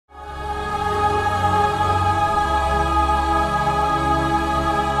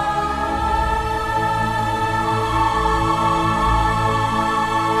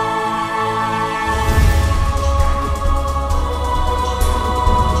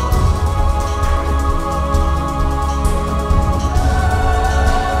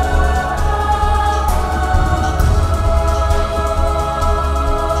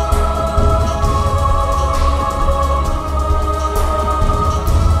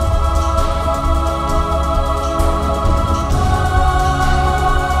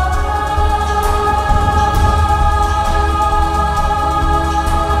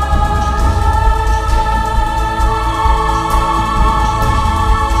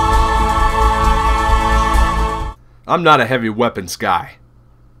I'm not a heavy weapons guy.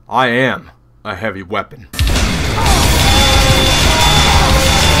 I am a heavy weapon.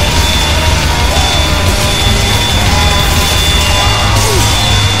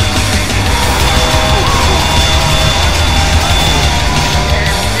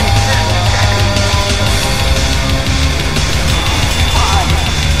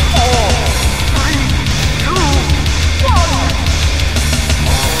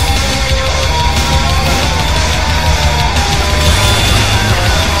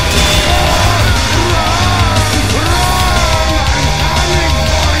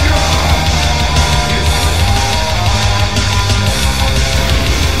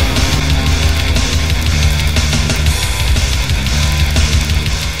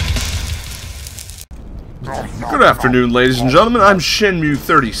 Good afternoon, ladies and gentlemen. I'm Shenmue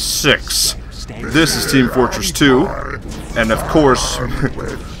 36. This is Team Fortress 2. And of course,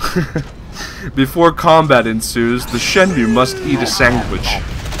 before combat ensues, the shenmue must eat a sandwich.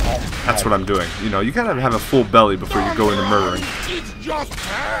 That's what I'm doing. You know, you gotta have a full belly before you go into murdering.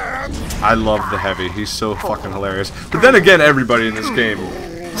 I love the heavy. He's so fucking hilarious. But then again, everybody in this game...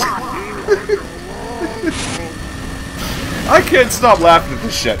 I can't stop laughing at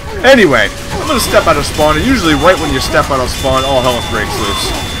this shit. Anyway, I'm gonna step out of spawn, and usually right when you step out of spawn, all hell breaks loose.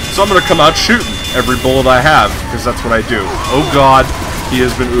 So I'm gonna come out shooting every bullet I have, because that's what I do. Oh god, he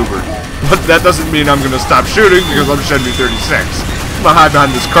has been Ubered. But that doesn't mean I'm gonna stop shooting, because I'm Shenmue 36. I'm gonna hide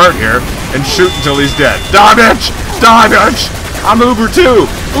behind this cart here, and shoot until he's dead. Damage! Damage! I'm Uber too!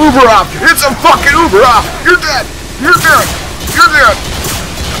 Uber off! It's a fucking Uber off! You're dead! You're dead! You're dead!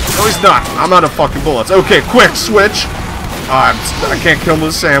 No, he's not. I'm out of fucking bullets. Okay, quick, switch! I can't kill him with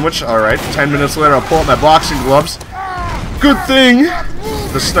a sandwich. Alright, 10 minutes later I'll pull out my boxing gloves. Good thing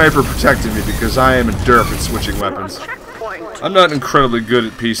the sniper protected me because I am a derp at switching weapons. I'm not incredibly good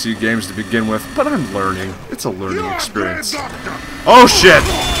at PC games to begin with, but I'm learning. It's a learning experience. Oh shit!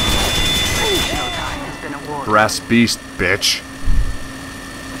 Brass beast, bitch.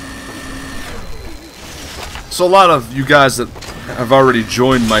 So a lot of you guys that have already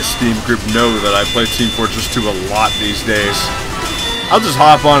joined my Steam group know that I play Team Fortress 2 a lot these days. I'll just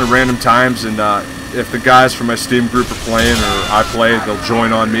hop on at random times, and if the guys from my Steam group are playing or I play, they'll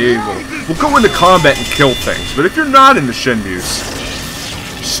join on me. We'll go into combat and kill things. But if you're not in the Shenmue's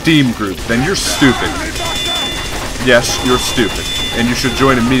Steam group, then you're stupid. Yes, you're stupid. And you should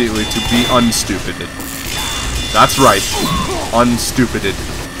join immediately to be unstupided. That's right. Unstupided.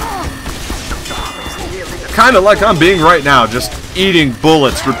 Kinda like I'm being right now, just eating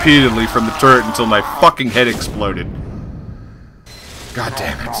bullets repeatedly from the turret until my fucking head exploded. God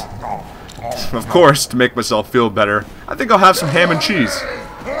damn it. Of course, to make myself feel better, I think I'll have some ham and cheese.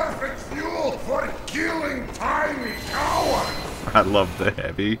 Perfect fuel for killing tiny cowards. I love the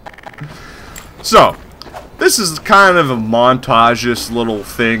heavy. So, this is kind of a montage-ish little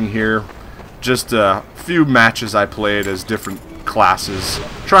thing here. Just a few matches I played as different classes,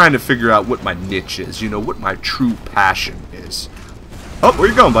 trying to figure out what my niche is, you know, what my true passion is. Oh, where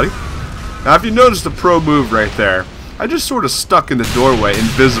you going, buddy? Now, if you noticed the pro move right there, I just sort of stuck in the doorway,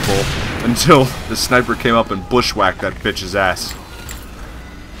 invisible, until the sniper came up and bushwhacked that bitch's ass.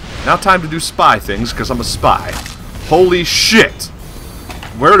 Now time to do spy things, because I'm a spy. Holy shit!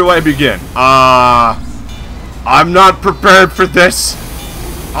 Where do I begin? I'm not prepared for this!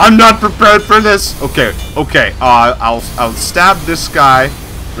 I'm not prepared for this! Okay, I'll stab this guy,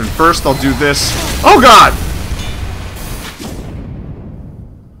 and first I'll do this. Oh god!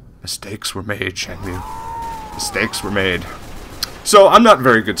 Mistakes were made, Shenmue. Mistakes were made. So, I'm not a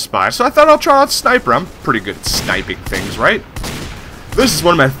very good spy, so I thought I'll try out sniper. I'm pretty good at sniping things, right? This is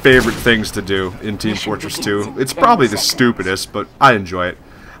one of my favorite things to do in Team Fortress 2. It's probably the stupidest, but I enjoy it.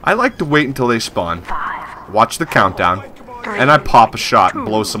 I like to wait until they spawn, watch the countdown, and I pop a shot and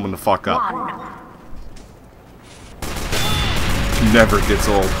blow someone the fuck up. Never gets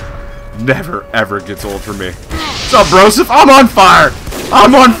old. Never, ever gets old for me. What's up, Broseph? I'm on fire!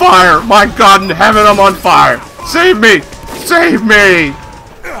 I'm on fire! My God in heaven, I'm on fire! Save me! Save me!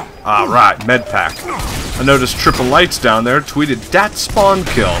 Alright, med pack. I noticed Triple Lights down there tweeted, "Dat spawn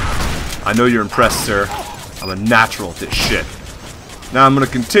kill." I know you're impressed, sir. I'm a natural at this shit. Now I'm gonna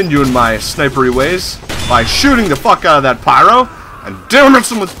continue in my snipery ways by shooting the fuck out of that pyro and damn it,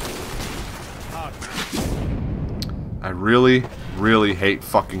 someone's... I really, really hate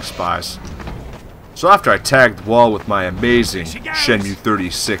fucking spies. So after I tagged the wall with my amazing Shenmue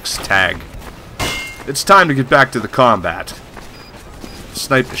 36 tag, it's time to get back to the combat.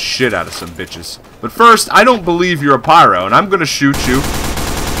 Snipe the shit out of some bitches. But first, I don't believe you're a pyro, and I'm gonna shoot you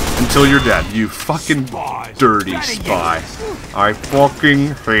until you're dead. You fucking dirty spy. I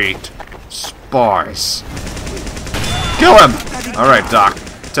fucking hate spies. Kill him! Alright, Doc.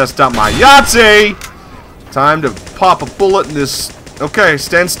 Test out my Yahtzee! Time to pop a bullet in this... Okay,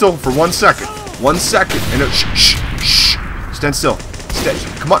 stand still for 1 second. 1 second. And it... Shh. Stand still.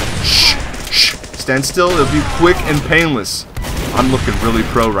 Come on. Shh. Stand still. It'll be quick and painless. I'm looking really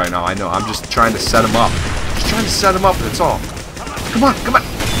pro right now. I know. I'm just trying to set him up. Just trying to set him up, that's all. Come on.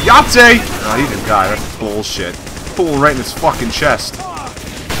 Yahtzee! Oh, he didn't die. That's bullshit. Pulling right in his fucking chest.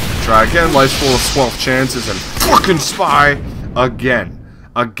 Try again. Life's full of 12 chances and fucking spy again.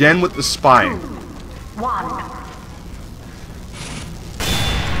 Again with the spying.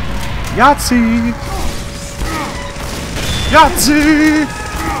 Yahtzee! Yahtzee!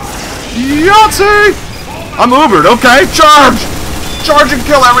 Yahtzee! I'm Ubered, okay, charge! Charge and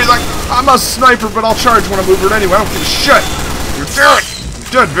kill everything! I'm a sniper, but I'll charge when I'm Ubered anyway, I don't give a shit! You're dead!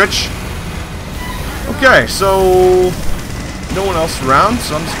 You're dead, bitch! Okay, so... no one else around,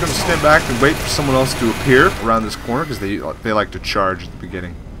 so I'm just gonna stand back and wait for someone else to appear around this corner, because they like to charge at the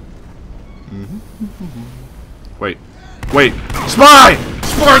beginning. Wait. Spy!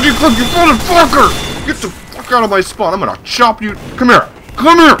 Spy, you motherfucker! Get the fuck out of my spawn, I'm gonna chop you... Come here!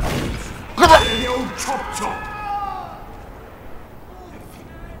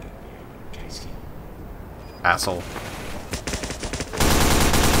 Asshole.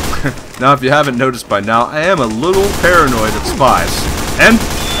 Now, if you haven't noticed by now, I am a little paranoid of spies. And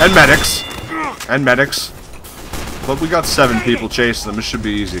medics. But we got 7 people chasing them. It should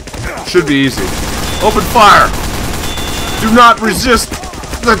be easy. Open fire! Do not resist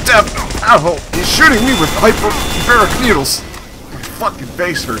the death. Ow! He's shooting me with hyperbaric needles. My fucking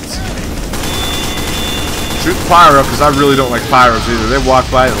face hurts. Shoot pyro, because I really don't like pyros either. They walk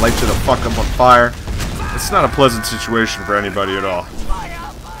by and light you the fuck up on fire. It's not a pleasant situation for anybody at all.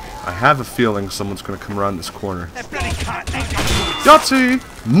 I have a feeling someone's gonna come around this corner. Yahtzee!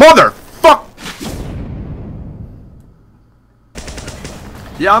 Motherfuck!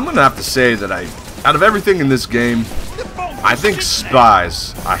 Yeah, I'm gonna have to say that out of everything in this game, I think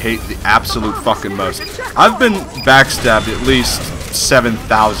spies I hate the absolute fucking most. I've been backstabbed at least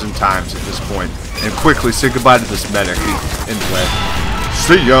 7,000 times at this point. And quickly say goodbye to this medic. He's in the way.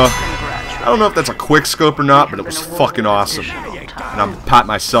 See ya! I don't know if that's a quick scope or not, but it was fucking awesome. And I'm patting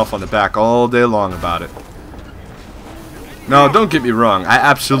myself on the back all day long about it. No, don't get me wrong. I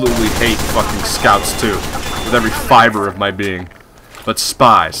absolutely hate fucking scouts too. With every fiber of my being. But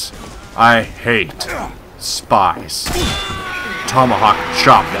spies. I hate spies. Tomahawk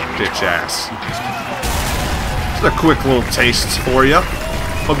chop that bitch ass. Just a quick little taste for you.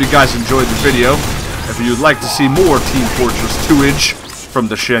 Hope you guys enjoyed the video. If you'd like to see more Team Fortress 2-inch from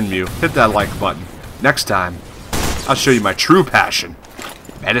the Shenmue, hit that like button. Next time, I'll show you my true passion,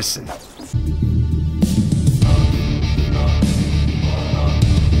 medicine.